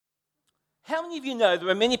How many of you know there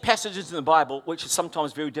are many passages in the Bible which are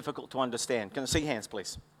sometimes very difficult to understand? Can I see hands,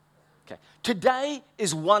 please? Okay. Today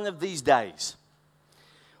is one of these days.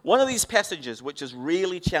 One of these passages which is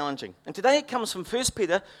really challenging. And today it comes from 1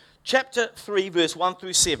 Peter chapter 3, verse 1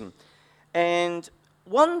 through 7. And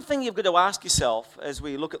one thing you've got to ask yourself as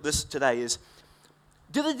we look at this today is,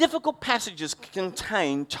 do the difficult passages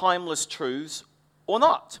contain timeless truths or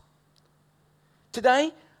not?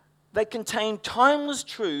 Today, they contain timeless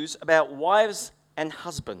truths about wives and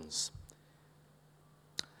husbands.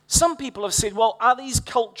 Some people have said, well, are these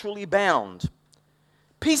culturally bound?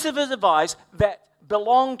 Piece of advice that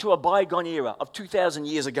belonged to a bygone era of 2,000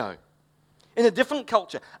 years ago. In a different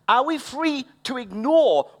culture, are we free to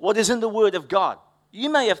ignore what is in the Word of God? You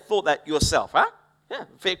may have thought that yourself, huh? Yeah,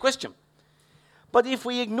 fair question. But if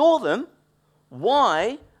we ignore them,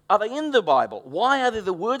 why are they in the Bible? Why are they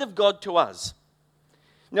the Word of God to us?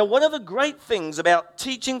 Now, one of the great things about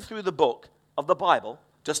teaching through the book of the Bible,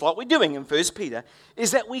 just like we're doing in 1 Peter,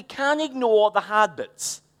 is that we can't ignore the hard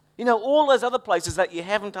bits. You know, all those other places that you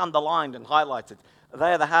haven't underlined and highlighted,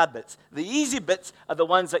 they are the hard bits. The easy bits are the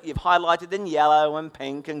ones that you've highlighted in yellow and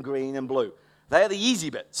pink and green and blue. They are the easy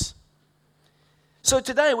bits. So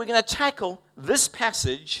today we're going to tackle this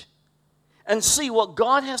passage and see what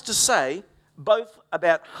God has to say both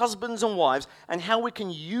about husbands and wives and how we can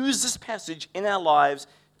use this passage in our lives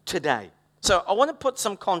today. So I want to put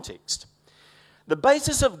some context. The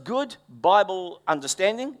basis of good Bible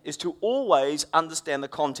understanding is to always understand the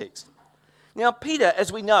context. Now, Peter,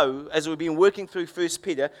 as we know, as we've been working through 1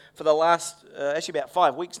 Peter for the last, actually about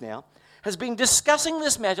 5 weeks now, has been discussing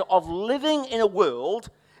this matter of living in a world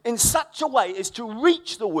in such a way as to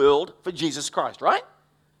reach the world for Jesus Christ, right?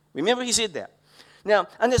 Remember he said that. Now,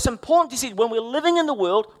 and it's important, he said, when we're living in the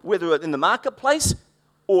world, whether in the marketplace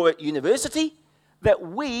or at university, that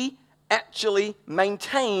we actually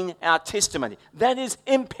maintain our testimony. That is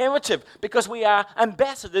imperative because we are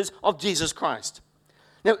ambassadors of Jesus Christ.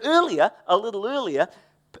 Now, a little earlier,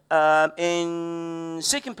 in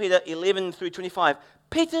 2 Peter 11 through 25,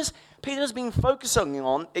 Peter's been focusing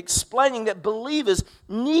on explaining that believers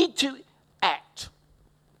need to act,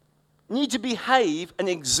 need to behave in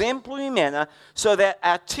an exemplary manner so that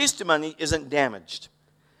our testimony isn't damaged.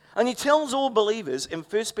 And he tells all believers in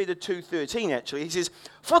 1 Peter 2:13 actually, he says,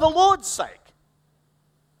 for the Lord's sake,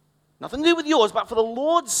 nothing to do with yours, but for the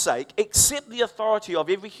Lord's sake, accept the authority of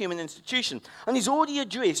every human institution. And he's already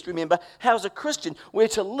addressed, remember, how as a Christian we're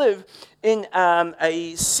to live in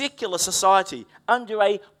a secular society under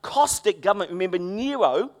a caustic government. Remember,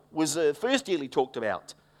 Nero was the first deal he talked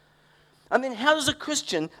about. And then how does a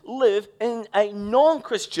Christian live in a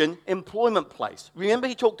non-Christian employment place? Remember,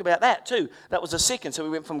 he talked about that too. That was the second. So we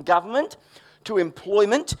went from government to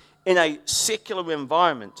employment in a secular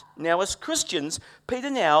environment. Now, as Christians, Peter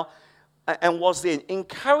now, and was then,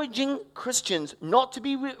 encouraging Christians not to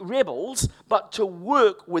be rebels, but to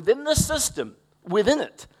work within the system, within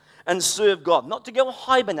it, and serve God. Not to go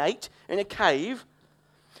hibernate in a cave.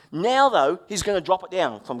 Now, though, he's going to drop it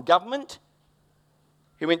down from government.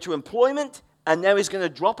 He went to employment, and now he's going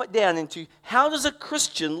to drop it down into how does a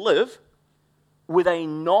Christian live with a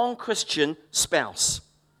non-Christian spouse?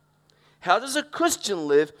 How does a Christian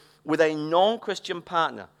live with a non-Christian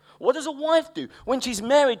partner? What does a wife do when she's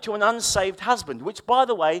married to an unsaved husband? Which, by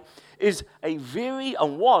the way, is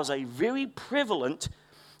was a very prevalent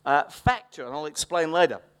factor, and I'll explain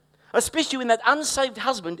later. Especially when that unsaved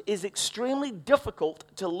husband is extremely difficult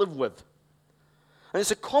to live with. And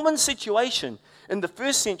it's a common situation in the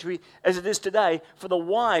first century, as it is today, for the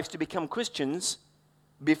wives to become Christians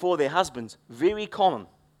before their husbands. Very common.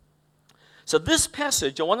 So this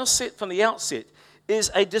passage, I want to set from the outset, is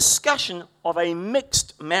a discussion of a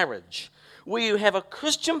mixed marriage, where you have a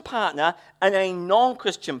Christian partner and a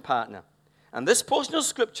non-Christian partner. And this portion of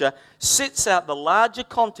Scripture sets out the larger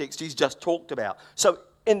context he's just talked about. So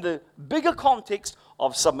in the bigger context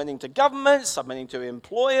of submitting to government, submitting to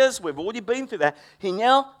employers, we've already been through that, he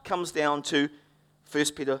now comes down to 1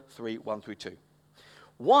 Peter 3, 1 through 2.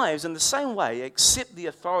 Wives, in the same way, accept the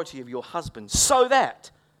authority of your husband, so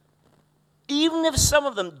that even if some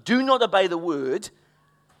of them do not obey the word,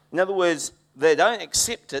 in other words, they don't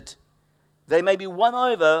accept it, they may be won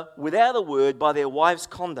over without a word by their wife's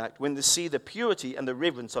conduct when they see the purity and the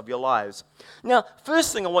reverence of your lives. Now,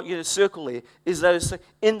 first thing I want you to circle there is those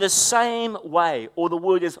in the same way, or the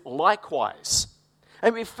word is likewise.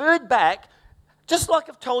 And referred back, just like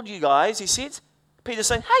I've told you guys, he says, Peter's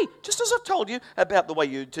saying, hey, just as I've told you about the way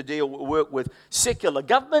you to work with secular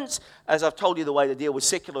governments, as I've told you the way to deal with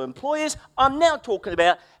secular employers, I'm now talking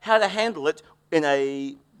about how to handle it in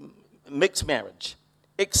a mixed marriage.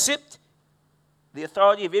 Accept the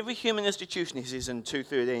authority of every human institution, he says in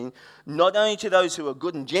 2:13, not only to those who are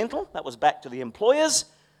good and gentle, that was back to the employers,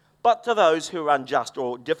 but to those who are unjust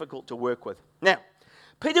or difficult to work with. Now,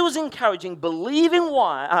 Peter was encouraging believing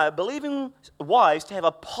wives to have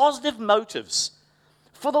a positive motives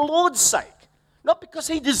for the Lord's sake, not because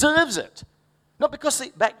he deserves it, not because,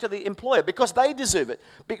 back to the employer, because they deserve it,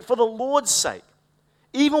 but for the Lord's sake,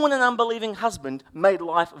 even when an unbelieving husband made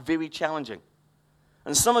life very challenging.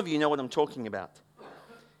 And some of you know what I'm talking about.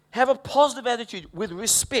 Have a positive attitude with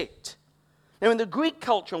respect. Now, in the Greek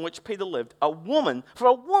culture in which Peter lived, for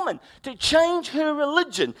a woman to change her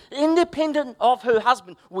religion independent of her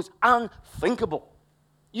husband was unthinkable.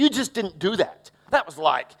 You just didn't do that. That was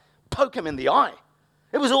like poke him in the eye.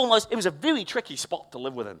 It was a very tricky spot to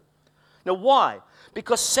live within. Now, why?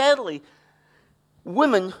 Because sadly,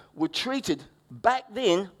 women were treated back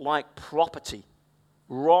then like property.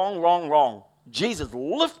 Wrong, wrong, wrong. Jesus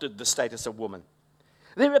lifted the status of women.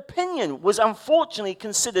 Their opinion was unfortunately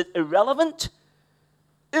considered irrelevant,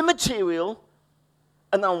 immaterial,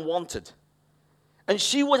 and unwanted. And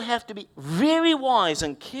she would have to be very wise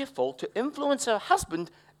and careful to influence her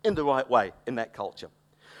husband in the right way in that culture.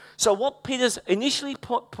 So what Peter's initially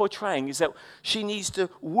portraying is that she needs to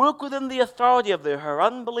work within the authority of her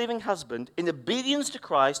unbelieving husband in obedience to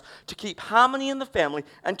Christ to keep harmony in the family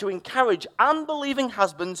and to encourage unbelieving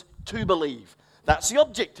husbands to believe. That's the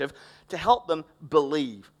objective, to help them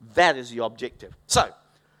believe. That is the objective. So,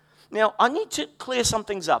 now I need to clear some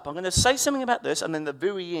things up. I'm going to say something about this, and then at the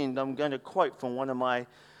very end I'm going to quote from one of my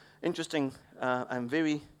interesting and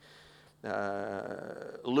very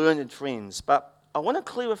learned friends. But I want to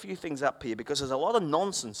clear a few things up here because there's a lot of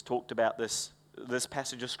nonsense talked about this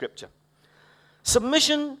passage of Scripture.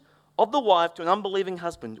 Submission of the wife to an unbelieving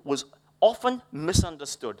husband was often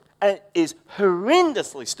misunderstood and is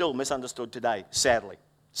horrendously still misunderstood today, sadly.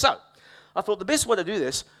 So, I thought the best way to do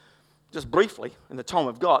this, just briefly, in the time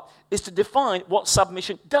we've got, is to define what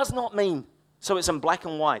submission does not mean. So it's in black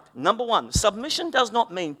and white. Number one, submission does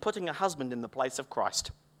not mean putting a husband in the place of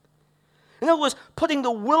Christ. In other words, putting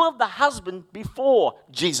the will of the husband before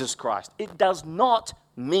Jesus Christ. It does not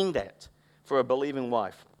mean that for a believing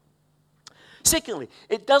wife. Secondly,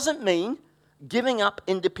 it doesn't mean giving up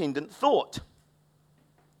independent thought.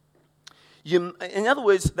 In other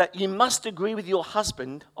words, that you must agree with your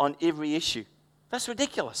husband on every issue. That's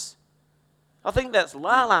ridiculous. I think that's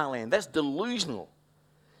la-la land. That's delusional.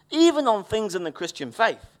 Even on things in the Christian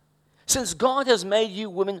faith. Since God has made you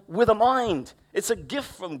women with a mind. It's a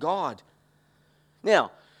gift from God.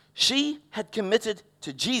 Now, she had committed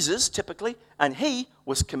to Jesus, typically, and he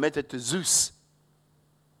was committed to Zeus.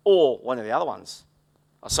 Or one of the other ones,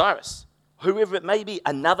 Osiris. Whoever it may be,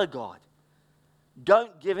 another god.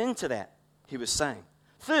 Don't give in to that, he was saying.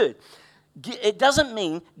 Third, it doesn't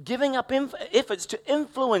mean giving up efforts to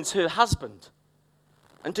influence her husband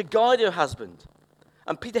and to guide her husband.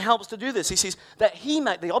 And Peter helps to do this. He says that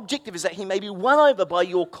the objective is that he may be won over by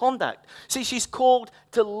your conduct. See, she's called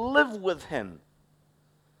to live with him.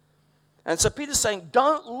 And so Peter's saying,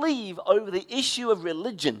 don't leave over the issue of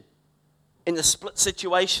religion in a split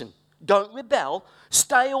situation. Don't rebel.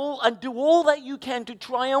 Stay and do all that you can to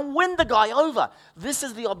try and win the guy over. This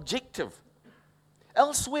is the objective.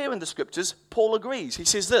 Elsewhere in the scriptures, Paul agrees. He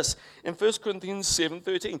says this in 1 Corinthians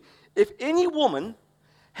 7:13. If any woman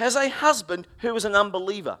has a husband who is an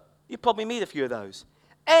unbeliever, you probably meet a few of those,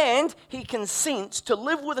 and he consents to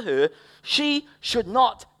live with her, she should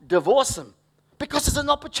not divorce him. Because it's an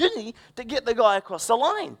opportunity to get the guy across the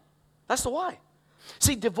line. That's the why.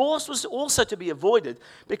 See, divorce was also to be avoided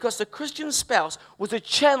because the Christian spouse was a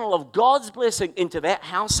channel of God's blessing into that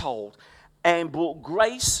household and brought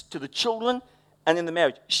grace to the children and in the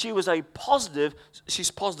marriage. She's positive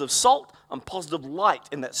salt and positive light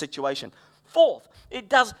in that situation. Fourth,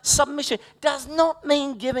 submission does not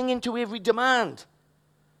mean giving in to every demand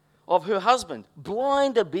of her husband.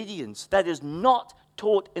 Blind obedience, that is not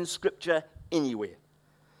taught in Scripture anywhere.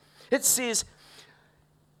 It says,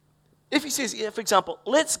 if he says, for example,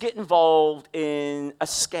 let's get involved in a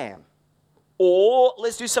scam, or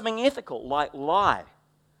let's do something ethical like lie,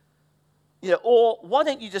 or why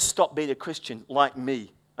don't you just stop being a Christian like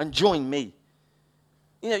me and join me?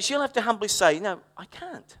 She'll have to humbly say, I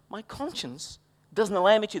can't. My conscience doesn't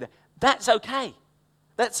allow me to do that. That's okay.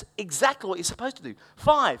 That's exactly what you're supposed to do.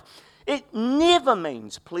 5, it never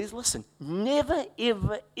means, please listen, never,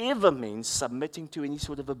 ever, ever means submitting to any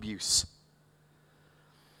sort of abuse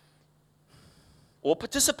or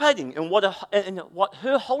participating in what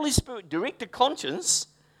her Holy Spirit directed conscience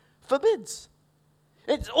forbids.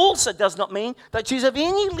 It also does not mean that she's of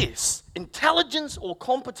any less intelligence or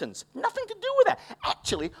competence. Nothing to do with that?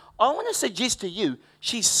 Actually, I want to suggest to you,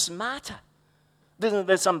 she's smarter than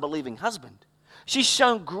this unbelieving husband. She's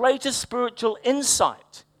shown greater spiritual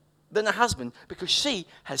insight than her husband because she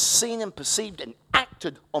has seen and perceived and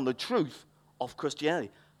acted on the truth of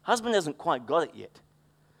Christianity. Husband hasn't quite got it yet.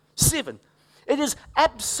 7, it is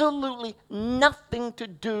absolutely nothing to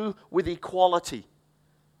do with equality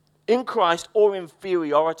in Christ or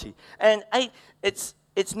inferiority. And 8,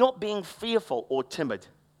 it's not being fearful or timid.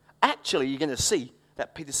 Actually, you're going to see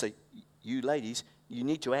that Peter said, you ladies, you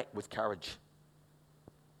need to act with courage.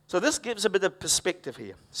 So this gives a bit of perspective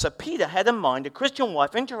here. So Peter had in mind a Christian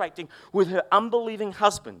wife interacting with her unbelieving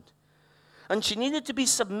husband. And she needed to be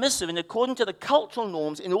submissive and according to the cultural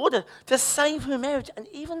norms in order to save her marriage. And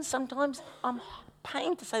even sometimes, I'm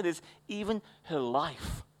pained to say this, even her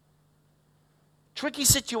life. Tricky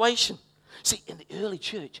situation. See, in the early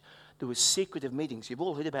church, there were secretive meetings. You've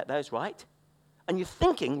all heard about those, right? And you're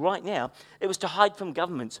thinking right now, it was to hide from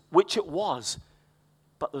governments, which it was.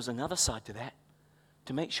 But there was another side to that.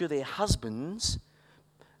 To make sure their husbands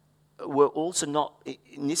were also not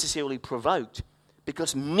necessarily provoked,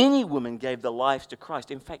 because many women gave their lives to Christ.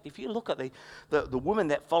 In fact, if you look at the women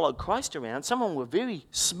that followed Christ around, some of them were very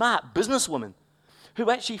smart businesswomen who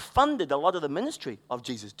actually funded a lot of the ministry of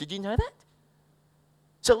Jesus. Did you know that?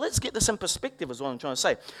 So let's get this in perspective is what I'm trying to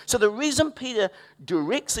say. So the reason Peter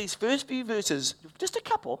directs these first few verses, just a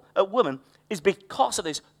couple, at women, is because of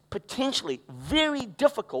this potentially very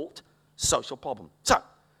difficult social problem. So,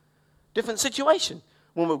 different situation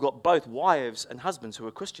when we've got both wives and husbands who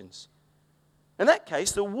are Christians. In that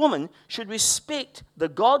case, the woman should respect the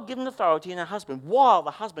God-given authority in her husband, while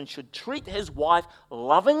the husband should treat his wife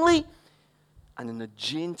lovingly and in a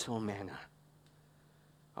gentle manner.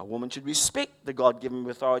 A woman should respect the God-given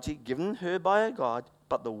authority given her by her God,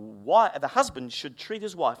 but the husband should treat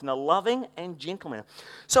his wife in a loving and gentle manner.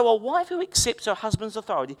 So a wife who accepts her husband's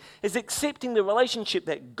authority is accepting the relationship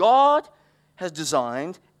that God has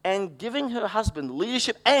designed and giving her husband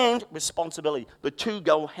leadership and responsibility. The two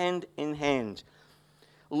go hand in hand.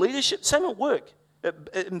 Leadership, same at work,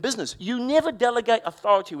 in business. You never delegate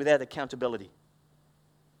authority without accountability.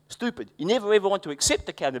 Stupid. You never ever want to accept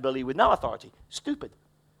accountability with no authority. Stupid.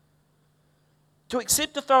 To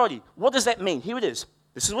accept authority, what does that mean? Here it is.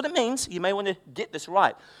 This is what it means. You may want to get this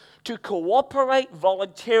right. To cooperate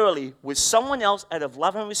voluntarily with someone else out of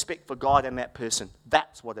love and respect for God and that person.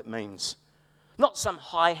 That's what it means. Not some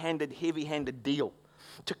high-handed, heavy-handed deal.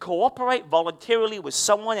 To cooperate voluntarily with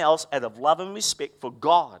someone else out of love and respect for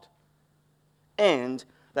God and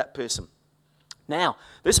that person. Now,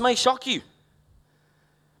 this may shock you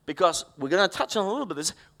because we're going to touch on a little bit of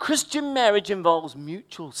this. Christian marriage involves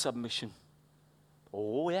mutual submission.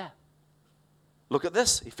 Oh, yeah. Look at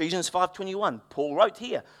this, Ephesians 5:21. Paul wrote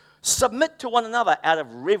here, submit to one another out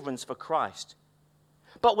of reverence for Christ.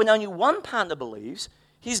 But when only one partner believes,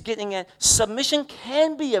 he's getting at submission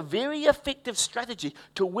can be a very effective strategy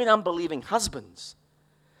to win unbelieving husbands.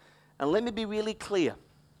 And let me be really clear.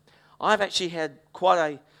 I've actually had quite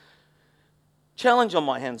a challenge on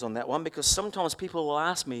my hands on that one because sometimes people will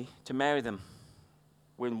ask me to marry them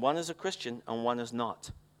when one is a Christian and one is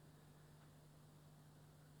not.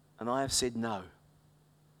 And I have said no,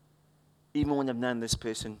 even when I've known this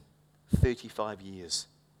person 35 years.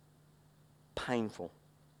 Painful.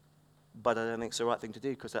 But I don't think it's the right thing to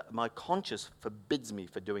do because my conscience forbids me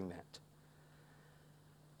for doing that.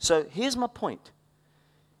 So here's my point.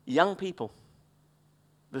 Young people,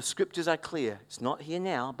 the scriptures are clear. It's not here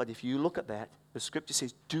now, but if you look at that, the scripture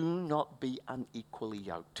says, do not be unequally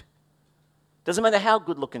yoked. Doesn't matter how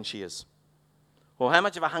good looking she is or how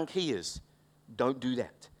much of a hunk he is. Don't do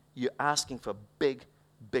that. You're asking for big,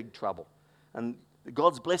 big trouble. And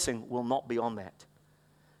God's blessing will not be on that.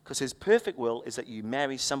 Because his perfect will is that you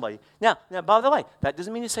marry somebody. Now, by the way, that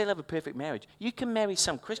doesn't mean to say you'll have a perfect marriage. You can marry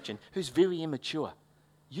some Christian who's very immature.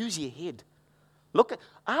 Use your head. Look at,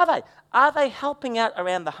 are they helping out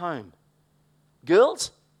around the home?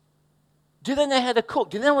 Girls, do they know how to cook?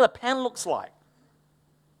 Do they know what a pan looks like?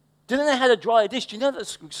 Do they know how to dry a dish? Do you know that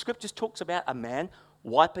the scriptures talks about a man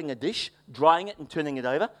wiping a dish, drying it and turning it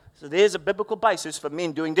over? So there's a biblical basis for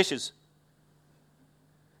men doing dishes.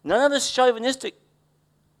 None of this chauvinistic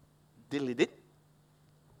diddly-did.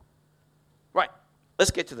 Right,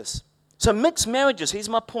 let's get to this. So mixed marriages, here's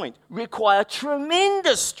my point, require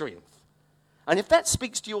tremendous strength. And if that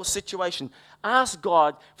speaks to your situation, ask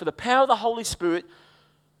God for the power of the Holy Spirit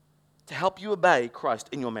to help you obey Christ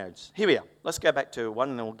in your marriage. Here we are. Let's go back to 1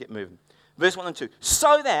 and then we'll get moving. Verse 1 and 2.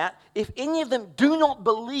 So that if any of them do not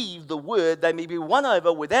believe the word, they may be won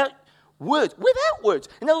over without words. Without words.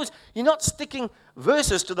 In other words, you're not sticking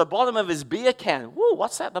verses to the bottom of his beer can. Whoa,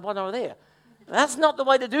 what's that at the bottom of there? That's not the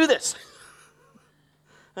way to do this.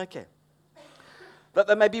 Okay. That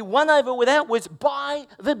they may be won over without words by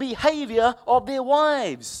the behavior of their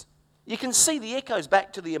wives. You can see the echoes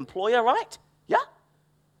back to the employer, right? Yeah?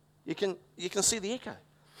 You can see the echo.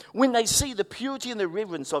 When they see the purity and the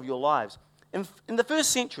reverence of your lives. In the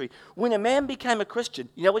first century, when a man became a Christian,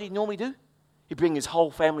 you know what he'd normally do? He'd bring his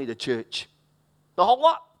whole family to church. The whole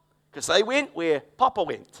lot. Because they went where Papa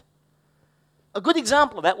went. A good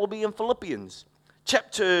example of that will be in Philippians.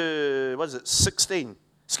 Chapter, 16?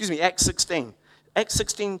 Acts 16. Acts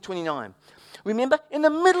 16:29. Remember, in the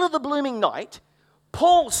middle of the blooming night,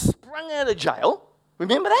 Paul sprung out of jail.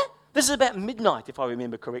 Remember that? This is about midnight, if I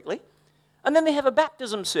remember correctly. And then they have a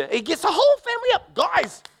baptism service. He gets the whole family up.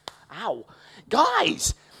 Guys,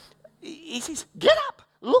 guys. He says, get up.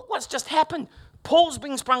 Look what's just happened. Paul's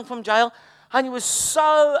been sprung from jail. And he was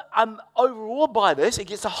so overawed by this, he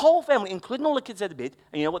gets the whole family, including all the kids out of bed.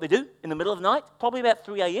 And you know what they do in the middle of the night? Probably about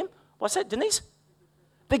 3 a.m. What's that, Denise?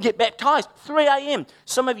 They get baptized. 3 a.m.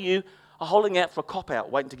 Some of you are holding out for a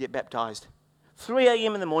cop-out, waiting to get baptized. 3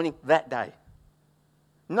 a.m. in the morning that day.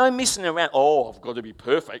 No messing around. Oh, I've got to be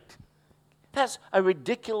perfect. That's a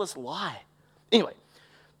ridiculous lie. Anyway,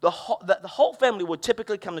 the whole family would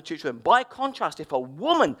typically come to church with him. By contrast, if a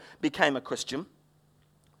woman became a Christian,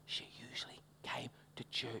 she usually came to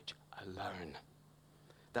church alone.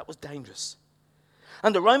 That was dangerous.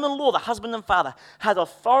 Under Roman law, the husband and father had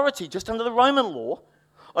authority, just under the Roman law,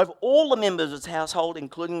 over all the members of his household,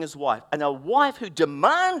 including his wife. And a wife who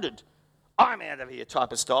demanded, I'm out of here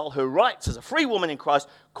type of style, her rights as a free woman in Christ,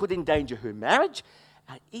 could endanger her marriage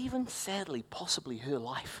and even, sadly, possibly her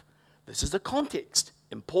life. This is the context.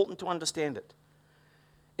 Important to understand it.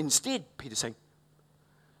 Instead, Peter's saying,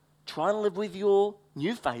 try and live with your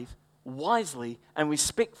new faith wisely and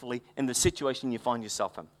respectfully in the situation you find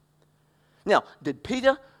yourself in. Now, did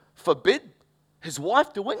Peter forbid his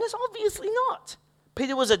wife to witness? Obviously not.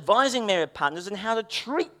 Peter was advising married partners on how to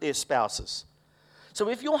treat their spouses. So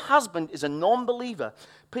if your husband is a non-believer,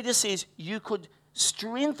 Peter says you could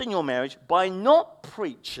strengthen your marriage by not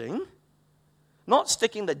preaching, not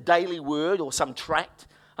sticking the daily word or some tract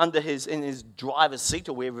in his driver's seat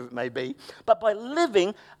or wherever it may be, but by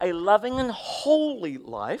living a loving and holy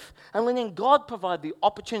life and letting God provide the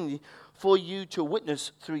opportunity for you to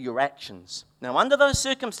witness through your actions. Now, under those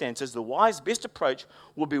circumstances, the wise best approach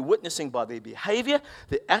will be witnessing by their behavior,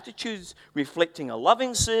 their attitudes reflecting a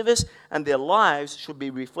loving service, and their lives should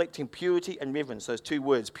be reflecting purity and reverence. Those two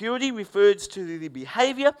words. Purity refers to the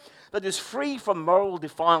behavior that is free from moral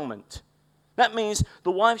defilement. That means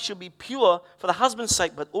the wife should be pure for the husband's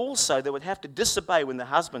sake, but also they would have to disobey when the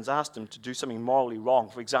husbands asked them to do something morally wrong,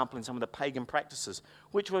 for example, in some of the pagan practices,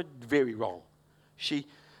 which were very wrong.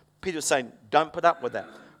 Peter was saying, don't put up with that.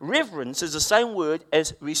 Reverence is the same word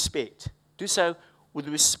as respect. Do so with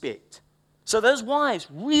respect. So those wives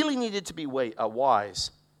really needed to be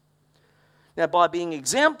wise. Now, by being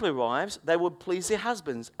exemplary wives, they would please their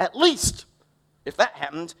husbands. At least, if that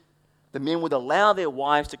happened, the men would allow their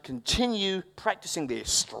wives to continue practicing their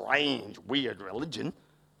strange, weird religion.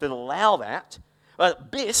 They'd allow that. But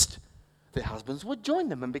at best, their husbands would join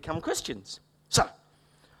them and become Christians. So,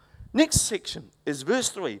 next section is verse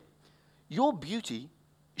 3. Your beauty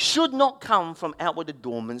should not come from outward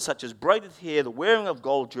adornment, such as braided hair, the wearing of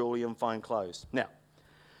gold jewelry, and fine clothes. Now,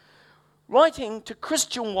 writing to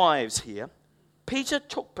Christian wives here, Peter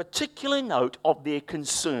took particular note of their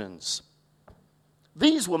concerns.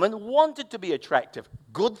 These women wanted to be attractive.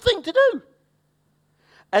 Good thing to do.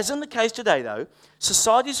 As in the case today, though,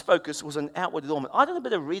 society's focus was on outward adornment. I did a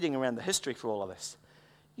bit of reading around the history for all of this.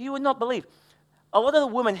 You would not believe. A lot of the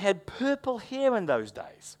women had purple hair in those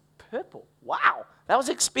days. Purple. Wow. That was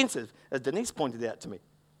expensive, as Denise pointed out to me.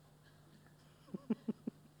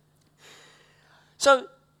 So,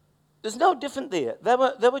 there's no different there. They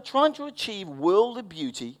were trying to achieve worldly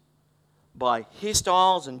beauty by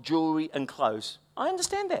hairstyles and jewelry and clothes. I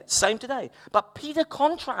understand that. Same today. But Peter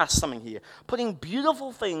contrasts something here, putting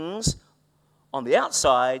beautiful things on the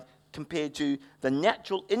outside compared to the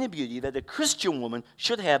natural inner beauty that a Christian woman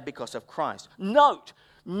should have because of Christ. Note,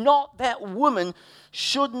 not that women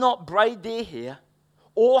should not braid their hair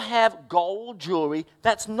or have gold jewelry.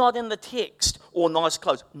 That's not in the text. Or nice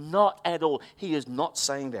clothes. Not at all. He is not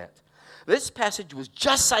saying that. This passage was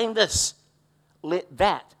just saying this. Let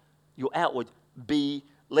that, your outward,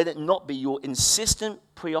 let it not be your insistent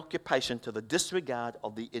preoccupation to the disregard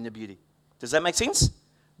of the inner beauty. Does that make sense?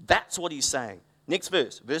 That's what he's saying. Next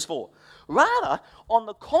verse, verse 4. Rather, on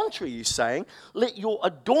the contrary, he's saying, let your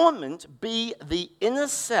adornment be the inner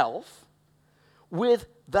self with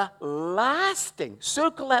the lasting,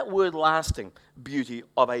 circle that word lasting, beauty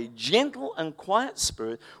of a gentle and quiet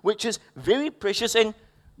spirit, which is very precious in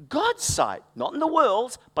God's sight. Not in the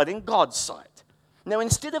world's, but in God's sight. Now,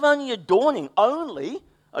 instead of only adorning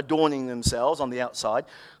themselves on the outside,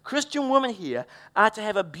 Christian women here are to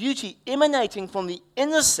have a beauty emanating from the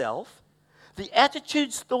inner self, the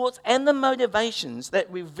attitudes, thoughts, and the motivations that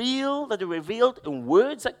are revealed in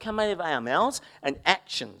words that come out of our mouths and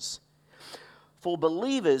actions. For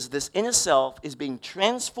believers, this inner self is being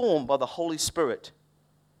transformed by the Holy Spirit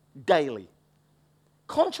daily.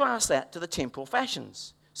 Contrast that to the temporal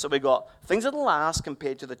fashions. So we've got things that last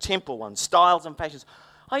compared to the temporal ones, styles and fashions.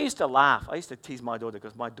 I used to laugh. I used to tease my daughter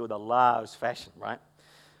because my daughter loves fashion, right?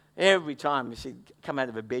 Every time she'd come out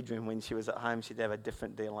of her bedroom when she was at home, she'd have a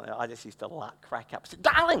different deal on it. I just used to crack up. I said,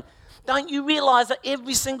 darling, don't you realize that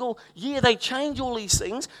every single year they change all these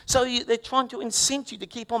things? So they're trying to incent you to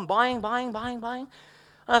keep on buying. And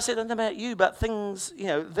I said, I don't know about you, but things,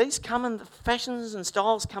 these come and fashions and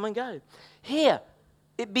styles come and go. Here,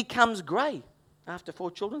 it becomes grey. After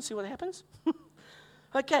 4 children, see what happens?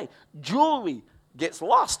 Okay, jewelry gets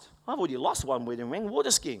lost. I've already lost one wedding ring,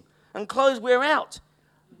 water skiing. And clothes wear out.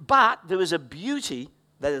 But there is a beauty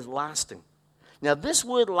that is lasting. Now, this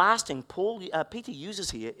word lasting, Peter uses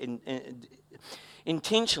here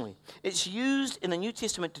intentionally. It's used in the New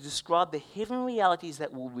Testament to describe the heavenly realities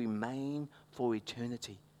that will remain for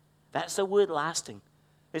eternity. That's the word lasting.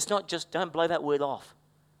 It's not just, don't blow that word off.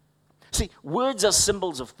 See, words are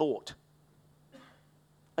symbols of thought.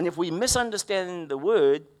 And if we misunderstand the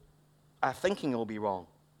word, our thinking will be wrong.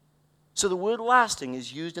 So the word lasting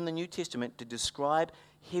is used in the New Testament to describe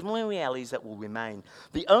heavenly realities that will remain.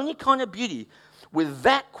 The only kind of beauty with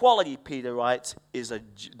that quality, Peter writes, is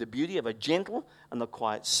the beauty of a gentle and a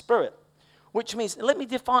quiet spirit. Which means, let me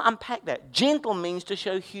unpack that. Gentle means to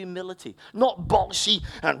show humility, not bolshy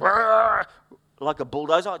and like a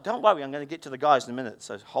bulldozer. Oh, don't worry, I'm going to get to the guys in a minute,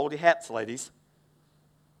 so hold your hats, ladies.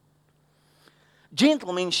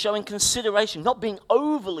 Gentle means showing consideration, not being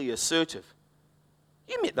overly assertive.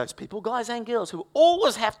 You met those people, guys and girls, who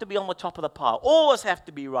always have to be on the top of the pile, always have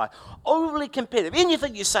to be right, overly competitive.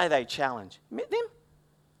 Anything you say, they challenge. You met them?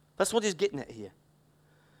 That's what he's getting at here.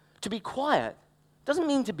 To be quiet doesn't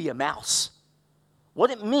mean to be a mouse.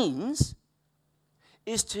 What it means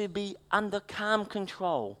is to be under calm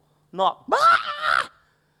control, not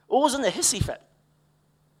always in a hissy fit.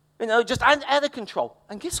 Just out of control.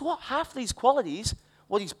 And guess what? Half these qualities,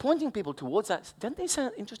 what he's pointing people towards, don't they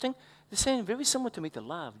sound interesting? They're saying very similar to me to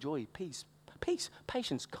love, joy, peace,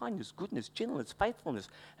 patience, kindness, goodness, gentleness, faithfulness,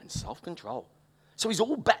 and self-control. So he's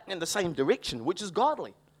all batting in the same direction, which is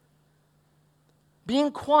godly.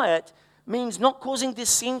 Being quiet means not causing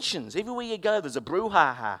dissensions. Everywhere you go, there's a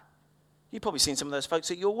brouhaha. You've probably seen some of those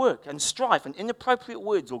folks at your work, and strife and inappropriate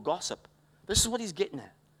words or gossip. This is what he's getting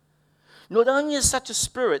at. Not only is such a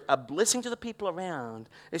spirit a blessing to the people around,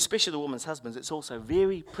 especially the woman's husbands, it's also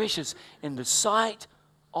very precious in the sight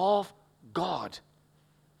of God.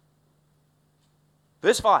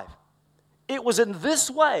 Verse 5. It was in this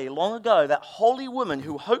way long ago that holy women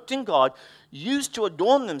who hoped in God used to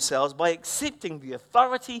adorn themselves by accepting the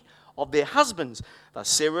authority of their husbands. Thus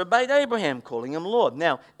Sarah obeyed Abraham, calling him Lord.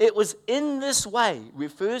 Now, it was in this way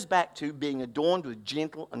refers back to being adorned with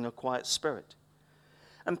gentle and a quiet spirit.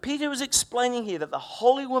 And Peter is explaining here that the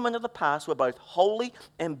holy women of the past were both holy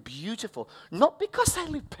and beautiful, not because they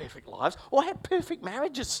lived perfect lives or had perfect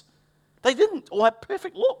marriages. They didn't, or had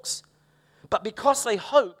perfect looks, but because they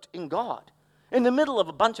hoped in God in the middle of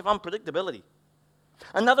a bunch of unpredictability.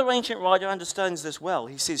 Another ancient writer understands this well.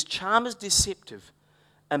 He says, charm is deceptive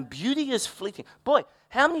and beauty is fleeting. Boy,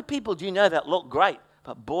 how many people do you know that look great,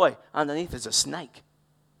 but boy, underneath is a snake?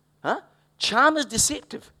 Huh? Charm is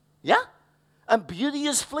deceptive, yeah? And beauty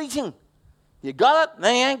is fleeting. You got it?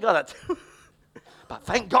 They ain't got it. But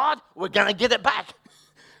thank God we're going to get it back.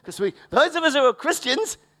 Because those of us who are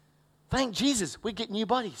Christians, thank Jesus, we get new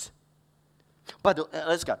bodies. But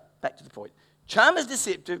let's go back to the point. Charm is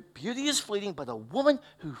deceptive, beauty is fleeting, but a woman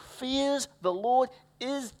who fears the Lord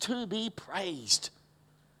is to be praised.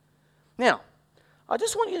 Now, I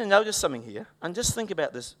just want you to notice something here and just think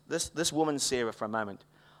about this woman, Sarah, for a moment.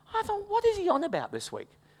 I thought, what is he on about this week?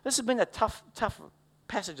 This has been a tough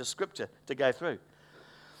passage of scripture to go through.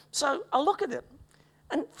 So I look at it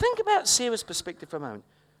and think about Sarah's perspective for a moment.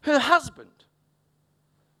 Her husband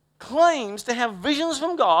claims to have visions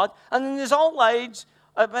from God, and in his old age,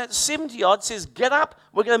 about 70-odd, says, get up,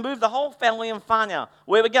 we're going to move the whole family and far now.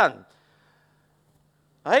 Where are we going?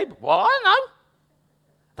 Hey, well, I don't know.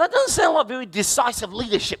 That doesn't sound like very decisive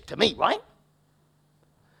leadership to me, right?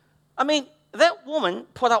 I mean, that woman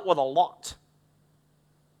put up with a lot.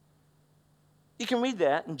 You can read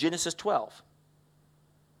that in Genesis 12.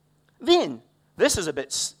 Then, this is a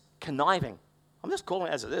bit conniving. I'm just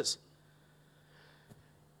calling it as it is.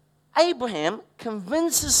 Abraham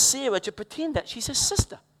convinces Sarah to pretend that she's his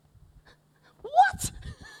sister. What?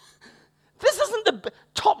 This isn't the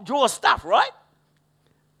top drawer stuff, right?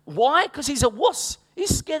 Why? Because he's a wuss.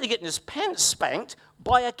 He's scared of getting his pants spanked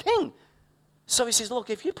by a king. So he says, look,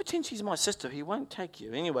 if you pretend she's my sister, he won't take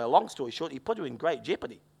you. Anyway, long story short, he put her in great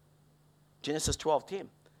jeopardy. Genesis 12:10.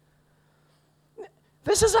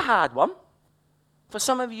 This is a hard one. For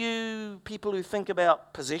some of you people who think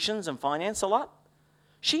about possessions and finance a lot,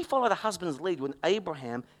 she followed her husband's lead when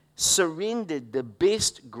Abraham surrendered the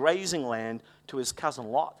best grazing land to his cousin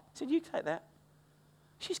Lot. He said, you take that.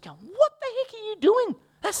 She's going, what the heck are you doing?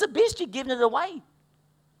 That's the best, you're giving it away.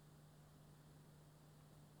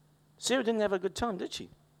 Sarah didn't have a good time, did she?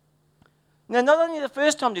 Now, not only the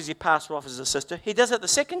first time does he pass her off as a sister, he does it the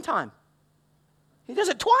second time. He does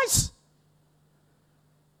it twice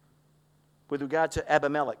with regard to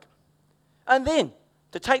Abimelech. And then,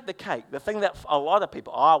 to take the cake, the thing that a lot of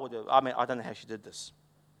people, I don't know how she did this.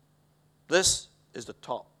 This is the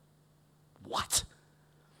top. What?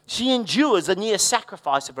 She endures a near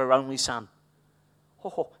sacrifice of her only son.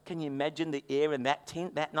 Oh, can you imagine the air in that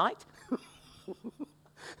tent that night?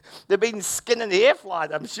 They've been skin and hair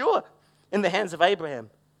flight, I'm sure, in the hands of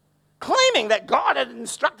Abraham, claiming that God had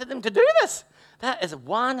instructed them to do this. That is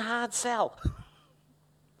one hard sell.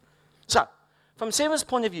 So, from Sarah's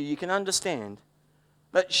point of view, you can understand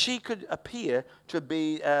that she could appear to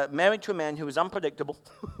be married to a man who was unpredictable.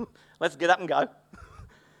 Let's get up and go.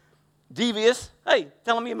 Devious. Hey,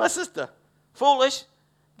 telling me you're my sister. Foolish.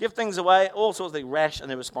 Give things away. All sorts of things. Rash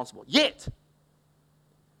and irresponsible. Yet.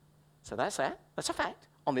 So that's that. That's a fact.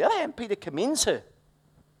 On the other hand, Peter commends her.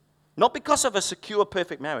 Not because of a secure,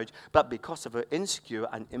 perfect marriage, but because of her insecure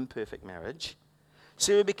and imperfect marriage.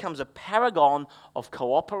 Sarah becomes a paragon of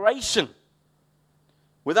cooperation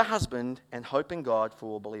with her husband and hope in God for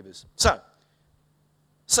all believers. So,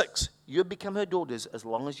 6, you become her daughters as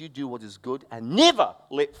long as you do what is good and never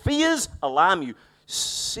let fears alarm you.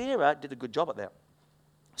 Sarah did a good job at that.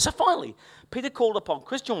 So finally, Peter called upon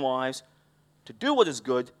Christian wives to do what is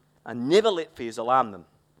good and never let fears alarm them.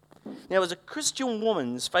 Now, as a Christian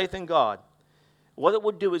woman's faith in God, what it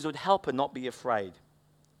would do is it would help her not be afraid.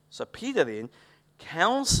 So Peter then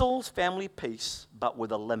counsels family peace, but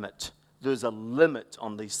with a limit. There's a limit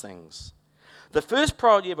on these things. The first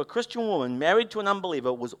priority of a Christian woman married to an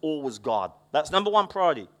unbeliever was always God. That's number one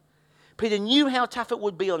priority. Peter knew how tough it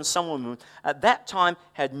would be on someone who at that time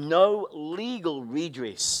had no legal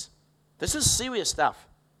redress. This is serious stuff.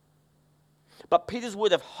 But Peter's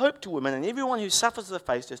word of hope to women and everyone who suffers the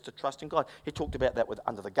faith is to trust in God. He talked about that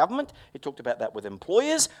under the government. He talked about that with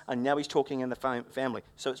employers. And now he's talking in the family.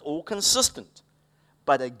 So it's all consistent.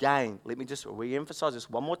 But again, let me just re-emphasize this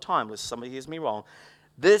one more time, lest somebody hears me wrong.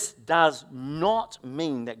 This does not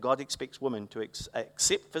mean that God expects women to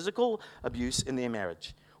accept physical abuse in their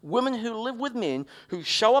marriage. Women who live with men who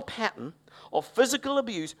show a pattern of physical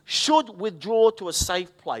abuse should withdraw to a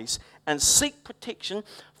safe place and seek protection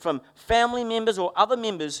from family members or other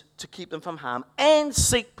members to keep them from harm and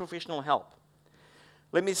seek professional help.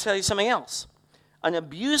 Let me tell you something else. An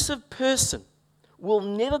abusive person will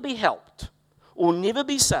never be helped or never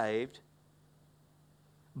be saved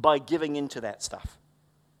by giving into that stuff.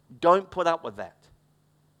 Don't put up with that.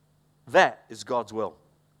 That is God's will.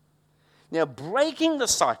 Now, breaking the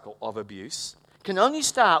cycle of abuse can only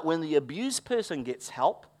start when the abused person gets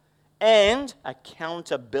help and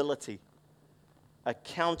accountability.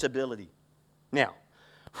 Accountability. Now,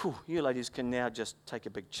 you ladies can now just take a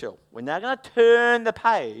big chill. We're now going to turn the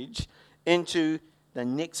page into the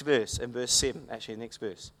next verse, in verse 7, actually the next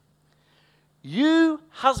verse. You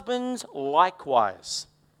husbands likewise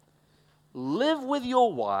live with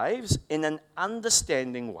your wives in an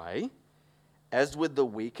understanding way, as with the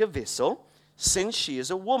weaker vessel, since she is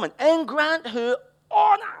a woman, and grant her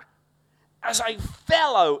honor as a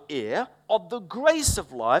fellow heir of the grace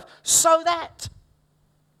of life, so that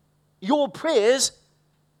your prayers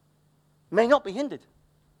may not be hindered.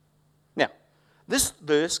 Now, this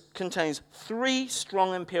verse contains 3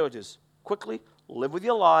 strong imperatives. Quickly, live with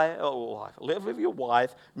your live with your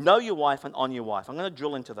wife, know your wife, and honor your wife. I'm going to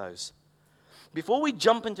drill into those. Before we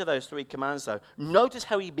jump into those 3 commands, though, notice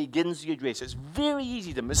how he begins the address. It's very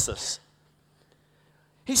easy to miss this.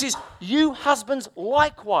 He says, you husbands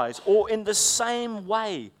likewise, or in the same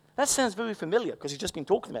way. That sounds very familiar, because he's just been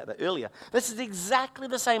talking about that earlier. This is exactly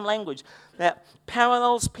the same language that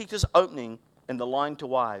parallels Peter's opening in the line to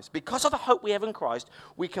wives. Because of the hope we have in Christ,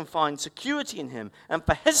 we can find security in him, and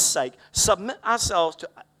for his sake, submit ourselves to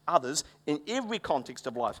others in every context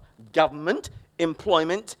of life: government,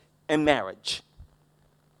 employment, and marriage.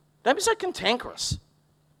 Don't be so cantankerous.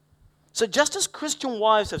 So just as Christian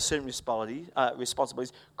wives have certain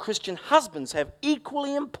responsibilities, Christian husbands have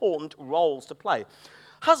equally important roles to play.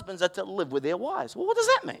 Husbands are to live with their wives. Well, what does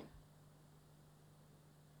that mean?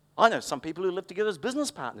 I know some people who live together as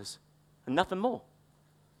business partners and nothing more.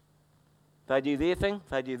 They do their thing,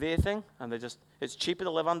 and it's cheaper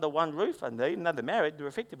to live under one roof, and even though they're married, they're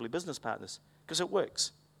effectively business partners because it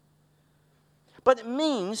works. But it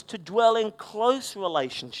means to dwell in close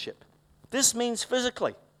relationship. This means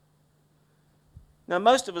physically. Now,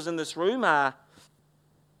 most of us in this room are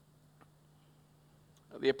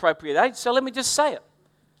at the appropriate age, so let me just say it.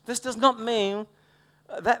 This does not mean,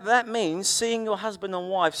 that means seeing your husband and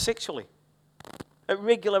wife sexually at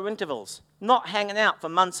regular intervals, not hanging out for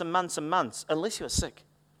months and months and months, unless you're sick.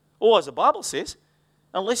 Or, as the Bible says,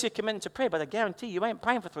 unless you're committed to prayer, but I guarantee you ain't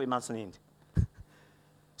praying for 3 months on end.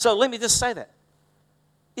 So let me just say that.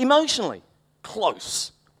 Emotionally,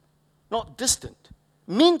 close, not distant.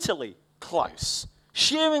 Mentally, close.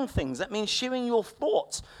 Sharing things, that means sharing your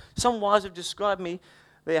thoughts. Some wives have described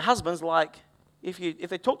their husbands like, if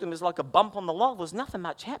they talk to them, it's like a bump on the log. There's nothing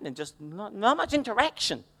much happening, just not much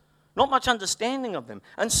interaction, not much understanding of them.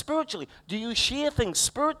 And spiritually, do you share things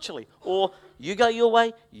spiritually? Or you go your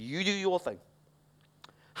way, you do your thing?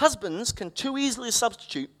 Husbands can too easily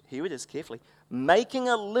substitute, here it is carefully, making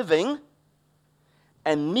a living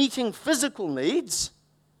and meeting physical needs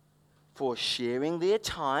for sharing their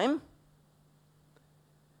time,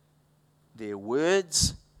 their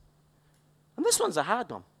words, and this one's a hard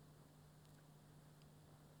one,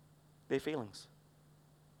 their feelings.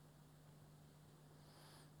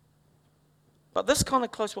 But this kind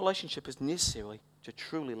of close relationship is necessary to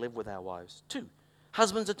truly live with our wives. 2,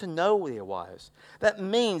 husbands are to know their wives. That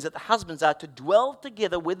means that the husbands are to dwell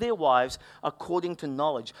together with their wives according to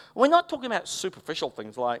knowledge. We're not talking about superficial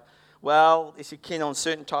things like, well, is he keen on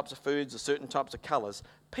certain types of foods or certain types of colors?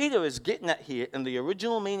 Peter is getting at here, in the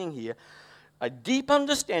original meaning here, a deep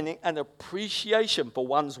understanding and appreciation for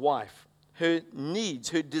one's wife, her needs,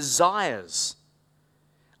 her desires.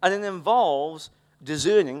 And it involves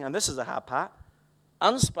discerning, and this is the hard part,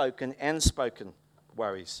 unspoken and spoken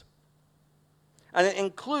worries. And it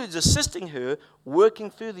includes assisting her,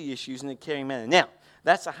 working through the issues in a caring manner. Now,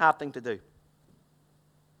 that's a hard thing to do.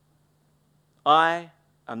 I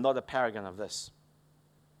am not a paragon of this.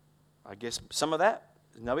 I guess some of that,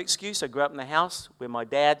 no excuse. I grew up in a house where my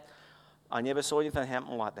dad, I never saw anything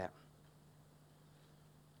happen like that.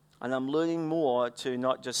 And I'm learning more to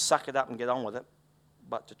not just suck it up and get on with it,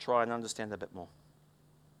 but to try and understand a bit more.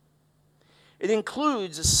 It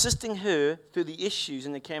includes assisting her through the issues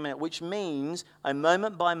in the care manner, which means a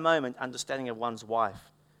moment-by-moment understanding of one's wife,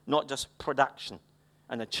 not just production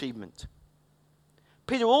and achievement.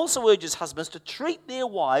 Peter also urges husbands to treat their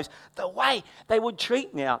wives the way they would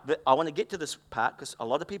treat, now, I want to get to this part because a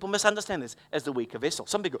lot of people misunderstand this as the weaker vessel.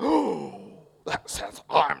 Some people go, oh, that sounds,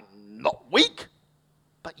 I'm not weak.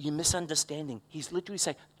 But you're misunderstanding. He's literally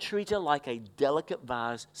saying, treat her like a delicate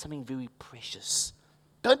vase, something very precious.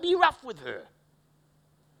 Don't be rough with her.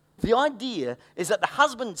 The idea is that the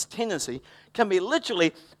husband's tendency can be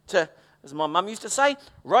literally to, as my mum used to say,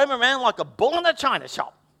 roam around like a bull in a china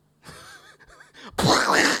shop.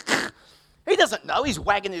 He doesn't know. He's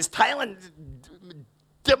wagging his tail and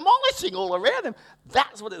demolishing all around him.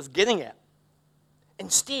 That's what it's getting at.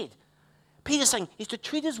 Instead, Peter's saying he's to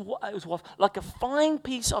treat his wife like a fine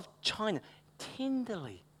piece of china,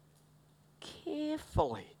 tenderly,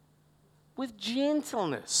 carefully, with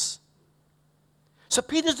gentleness. So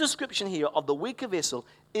Peter's description here of the weaker vessel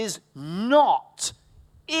is not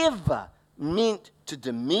ever meant to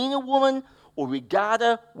demean a woman or regard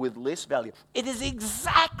her with less value. It is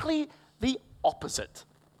exactly the opposite.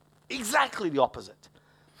 Exactly the opposite.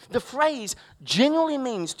 The phrase generally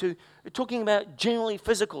means talking about generally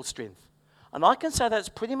physical strength. And I can say that's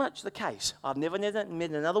pretty much the case. I've never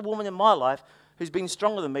met another woman in my life who's been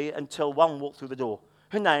stronger than me until one walked through the door.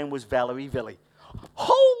 Her name was Valerie Villy.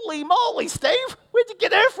 Holy moly, Steve! Where'd you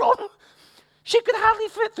get her from? She could hardly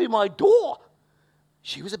fit through my door.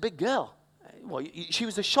 She was a big girl. Well, she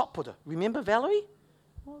was a shot putter. Remember Valerie?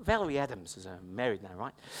 Well, Valerie Adams is married now,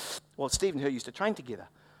 right? Well, Steve and her used to train together.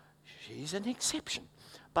 She's an exception.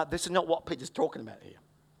 But this is not what Peter's talking about here.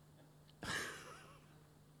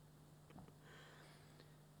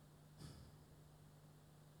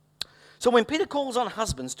 So when Peter calls on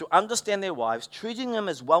husbands to understand their wives, treating them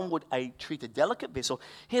as one would treat a delicate vessel,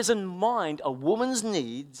 he has in mind a woman's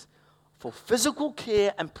needs for physical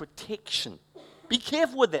care and protection. Be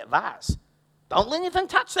careful with that vase. Don't let anything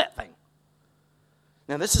touch that thing.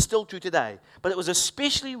 Now, this is still true today, but it was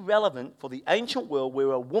especially relevant for the ancient world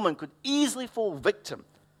where a woman could easily fall victim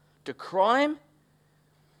to crime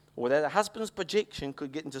or that a husband's projection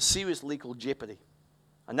could get into serious legal jeopardy.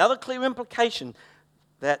 Another clear implication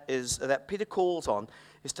that Peter calls on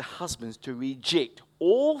is to husbands to reject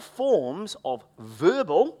all forms of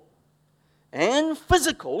verbal and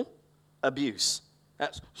physical abuse.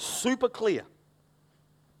 That's super clear.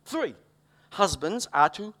 3, husbands are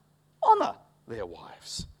to honor their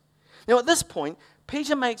wives. Now, at this point,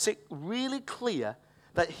 Peter makes it really clear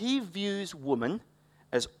that he views women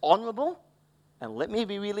as honorable, and let me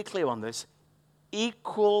be really clear on this,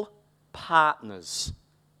 equal partners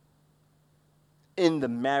in the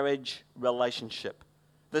marriage relationship.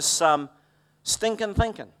 There's some stinking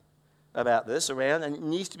thinking about this around, and it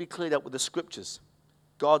needs to be cleared up with the scriptures.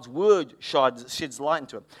 God's word sheds light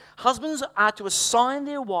into it. Husbands are to assign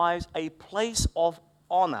their wives a place of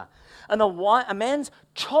honor. And a man's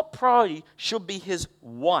top priority should be his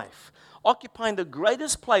wife, occupying the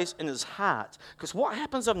greatest place in his heart. Because what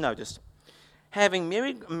happens, I've noticed, having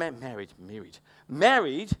married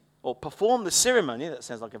or performed the ceremony, that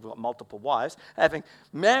sounds like I've got multiple wives, having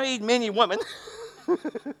married many women,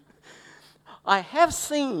 I have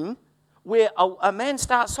seen where a man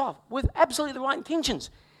starts off with absolutely the right intentions.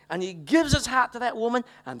 And he gives his heart to that woman,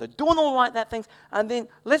 and they're doing all right, that things. And then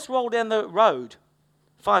let's roll down the road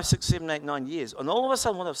 5, 6, 7, 8, 9 years. And all of a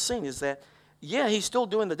sudden what I've seen is that, yeah, he's still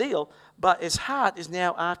doing the deal, but his heart is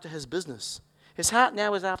now after his business. His heart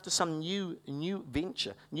now is after some new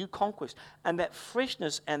venture, new conquest. And that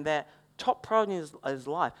freshness and that top priority in his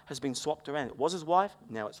life has been swapped around. It was his wife,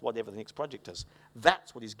 now it's whatever the next project is.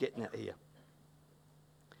 That's what he's getting at here.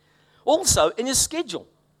 Also, in his schedule.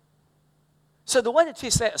 So the way to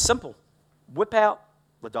test that is simple. Whip out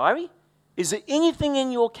the diary. Is there anything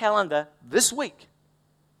in your calendar this week?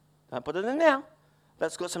 Don't put it in now.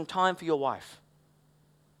 That's got some time for your wife.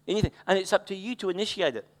 Anything. And it's up to you to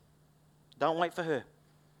initiate it. Don't wait for her.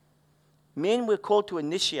 Men, we're called to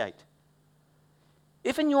initiate.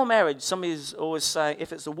 If in your marriage somebody's always saying,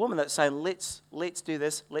 if it's a woman that's saying, let's do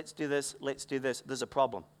this, let's do this, let's do this, there's a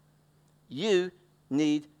problem. You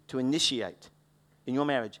need to initiate in your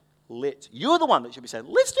marriage. You're the one that should be saying,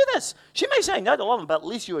 let's do this. She may say no to a lot of them, but at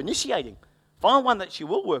least you're initiating. Find one that she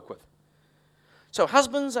will work with. So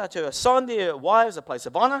husbands are to assign their wives a place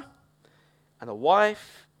of honor, and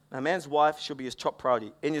a man's wife should be his top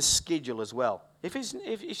priority in his schedule as well. If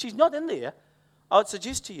she's not in there, I would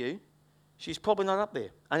suggest to you, she's probably not up there.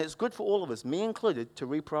 And it's good for all of us, me included, to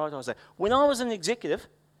reprioritize that. When I was an executive,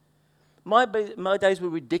 my days were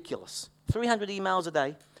ridiculous. 300 emails a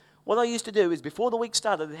day. What I used to do is before the week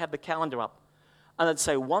started, I'd have the calendar up. And I'd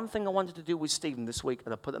say one thing I wanted to do with Stephen this week,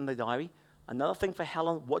 and I'd put it in the diary. Another thing for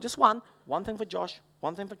Helen, just one thing for Josh,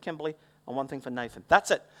 one thing for Kimberly, and one thing for Nathan.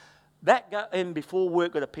 That's it. That got in before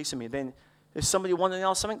work got a piece of me. Then if somebody wanted to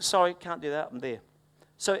know something, sorry, can't do that, I'm there.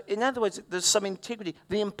 So in other words, there's some integrity.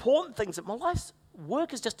 The important things that my life's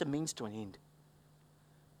work is just a means to an end.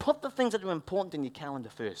 Put the things that are important in your calendar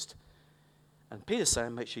first. And Peter's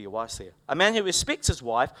saying, make sure your wife's there. A man who respects his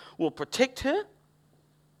wife will protect her,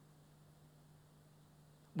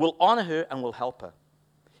 will honor her, and will help her.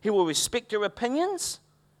 He will respect her opinions,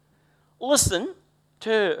 listen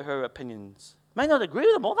to her opinions. May not agree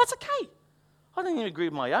with them all, that's okay. I don't even agree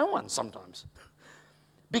with my own ones sometimes.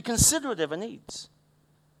 Be considerate of her needs.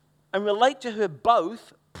 And relate to her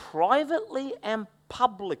both privately and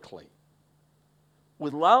publicly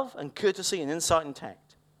with love and courtesy and insight and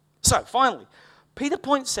tact. So, finally, Peter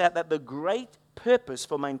points out that the great purpose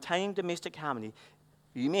for maintaining domestic harmony,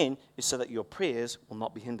 you men, is so that your prayers will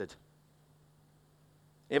not be hindered.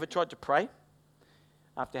 Ever tried to pray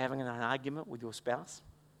after having an argument with your spouse?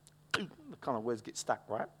 The kind of words get stuck,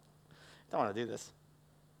 right? Don't want to do this.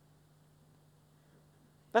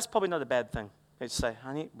 That's probably not a bad thing. It's say,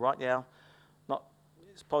 honey, right now,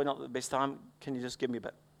 it's probably not the best time. Can you just give me a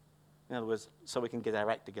bit? In other words, so we can get our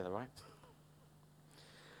act together, right?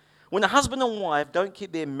 When a husband and wife don't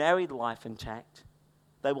keep their married life intact,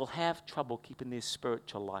 they will have trouble keeping their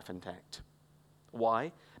spiritual life intact.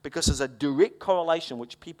 Why? Because there's a direct correlation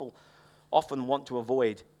which people often want to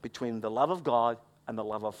avoid between the love of God and the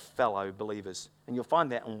love of fellow believers. And you'll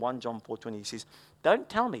find that in 1 John 4:20. He says, don't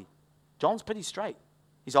tell me. John's pretty straight.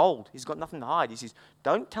 He's old. He's got nothing to hide. He says,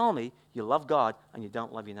 don't tell me you love God and you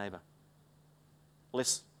don't love your neighbor.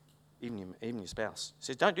 Less even your spouse. He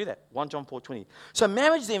says, don't do that. 1 John 4:20. So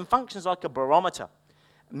marriage then functions like a barometer,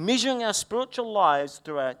 measuring our spiritual lives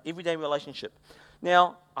through our everyday relationship.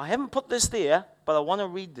 Now, I haven't put this there, but I want to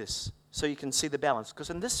read this so you can see the balance. Because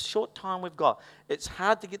in this short time we've got, it's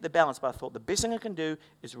hard to get the balance, but I thought the best thing I can do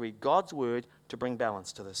is read God's word to bring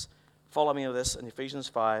balance to this. Follow me with this in Ephesians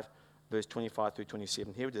 5, verse 25 through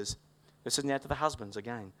 27. Here it is. This is now to the husbands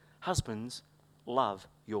again. Husbands, love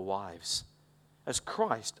your wives, as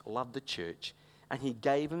Christ loved the church, and he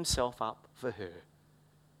gave himself up for her,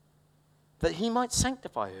 that he might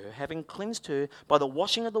sanctify her, having cleansed her by the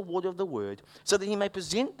washing of the water of the word, so that he may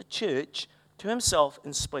present the church to himself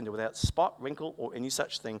in splendor, without spot, wrinkle, or any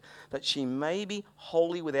such thing, that she may be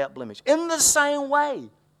holy without blemish. In the same way,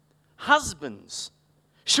 husbands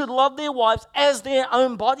should love their wives as their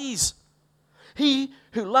own bodies. He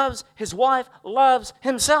who loves his wife loves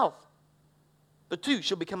himself. The two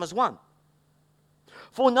shall become as one.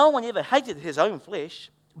 For no one ever hated his own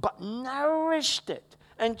flesh, but nourished it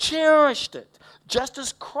and cherished it, just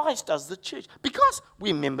as Christ does the church, because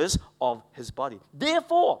we're members of his body.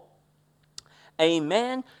 Therefore, a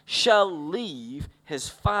man shall leave his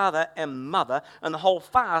father and mother and hold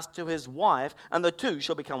fast to his wife, and the two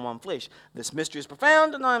shall become one flesh. This mystery is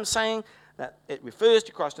profound, and I am saying that it refers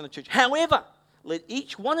to Christ and the church. However, let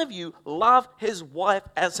each one of you love his wife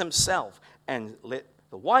as himself, and let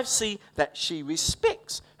the wife see that she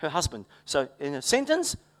respects her husband. So in a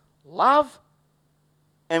sentence, love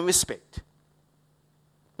and respect.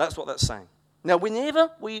 That's what that's saying. Now,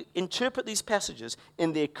 whenever we interpret these passages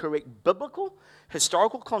in their correct biblical,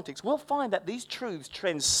 historical context, we'll find that these truths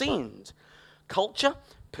transcend culture,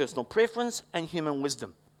 personal preference, and human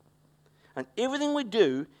wisdom. And everything we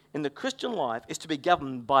do in the Christian life is to be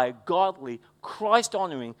governed by a godly,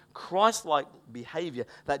 Christ-honoring, Christ-like behavior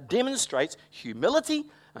that demonstrates humility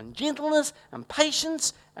and gentleness and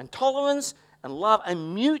patience and tolerance and love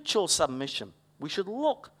and mutual submission. We should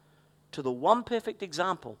look to the one perfect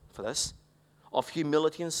example for this, of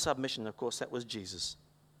humility and submission. Of course, that was Jesus.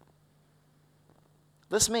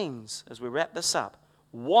 This means, as we wrap this up,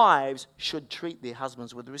 wives should treat their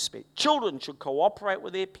husbands with respect. Children should cooperate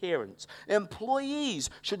with their parents. Employees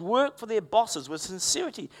should work for their bosses with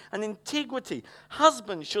sincerity and integrity.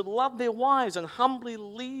 Husbands should love their wives and humbly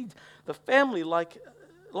lead the family like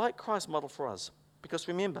Christ modeled for us. Because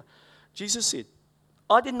remember, Jesus said,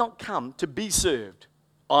 I did not come to be served.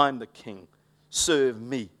 I'm the king. Serve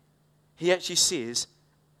me. He actually says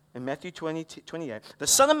in Matthew 28, the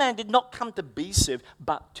Son of Man did not come to be served,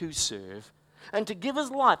 but to serve, and to give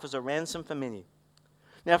his life as a ransom for many.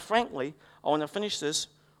 Now, frankly, I want to finish this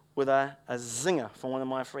with a zinger from one of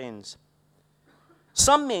my friends.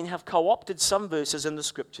 Some men have co-opted some verses in the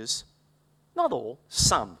scriptures, not all,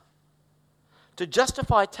 some, to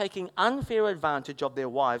justify taking unfair advantage of their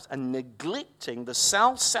wives and neglecting the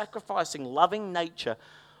self-sacrificing, loving nature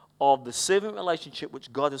of the servant relationship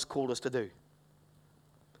which God has called us to do.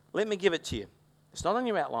 Let me give it to you. It's not on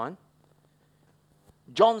your outline.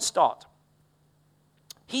 John Stott,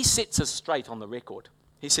 he sets us straight on the record.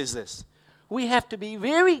 He says this: we have to be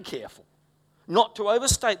very careful not to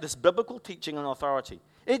overstate this biblical teaching and authority.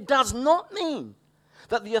 It does not mean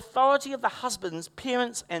that the authority of the husbands,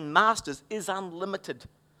 parents, and masters is unlimited,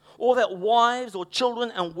 or that wives or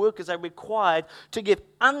children and workers are required to give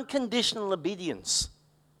unconditional obedience.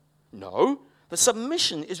 No, the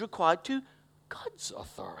submission is required to God's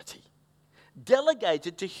authority,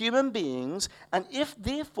 delegated to human beings, and if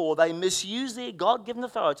therefore they misuse their God-given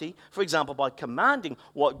authority, for example by commanding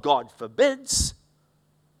what God forbids,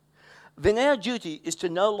 then our duty is to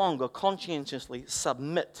no longer conscientiously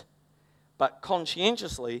submit, but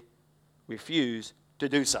conscientiously refuse to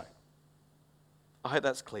do so. I hope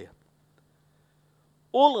that's clear.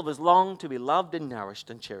 All of us long to be loved and nourished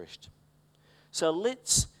and cherished. So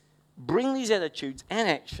let's bring these attitudes and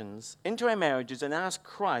actions into our marriages and ask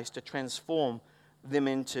Christ to transform them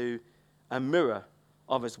into a mirror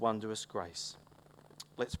of his wondrous grace.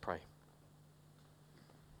 Let's pray.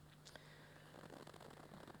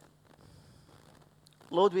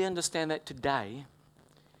 Lord, we understand that today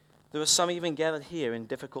there are some even gathered here in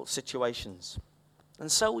difficult situations.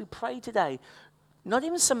 And so we pray today, not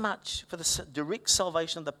even so much for the direct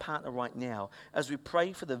salvation of the partner right now, as we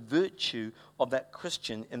pray for the virtue of that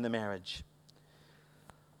Christian in the marriage.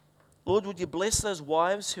 Lord, would you bless those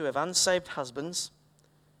wives who have unsaved husbands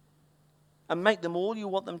and make them all you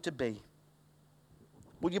want them to be?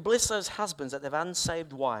 Would you bless those husbands that have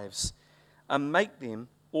unsaved wives and make them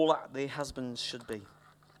all that their husbands should be?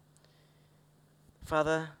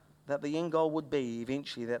 Father, that the end goal would be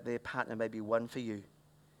eventually that their partner may be one for you.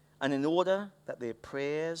 And in order that their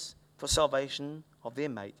prayers for salvation of their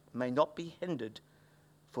mate may not be hindered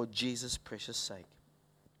for Jesus' precious sake.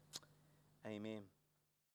 Amen.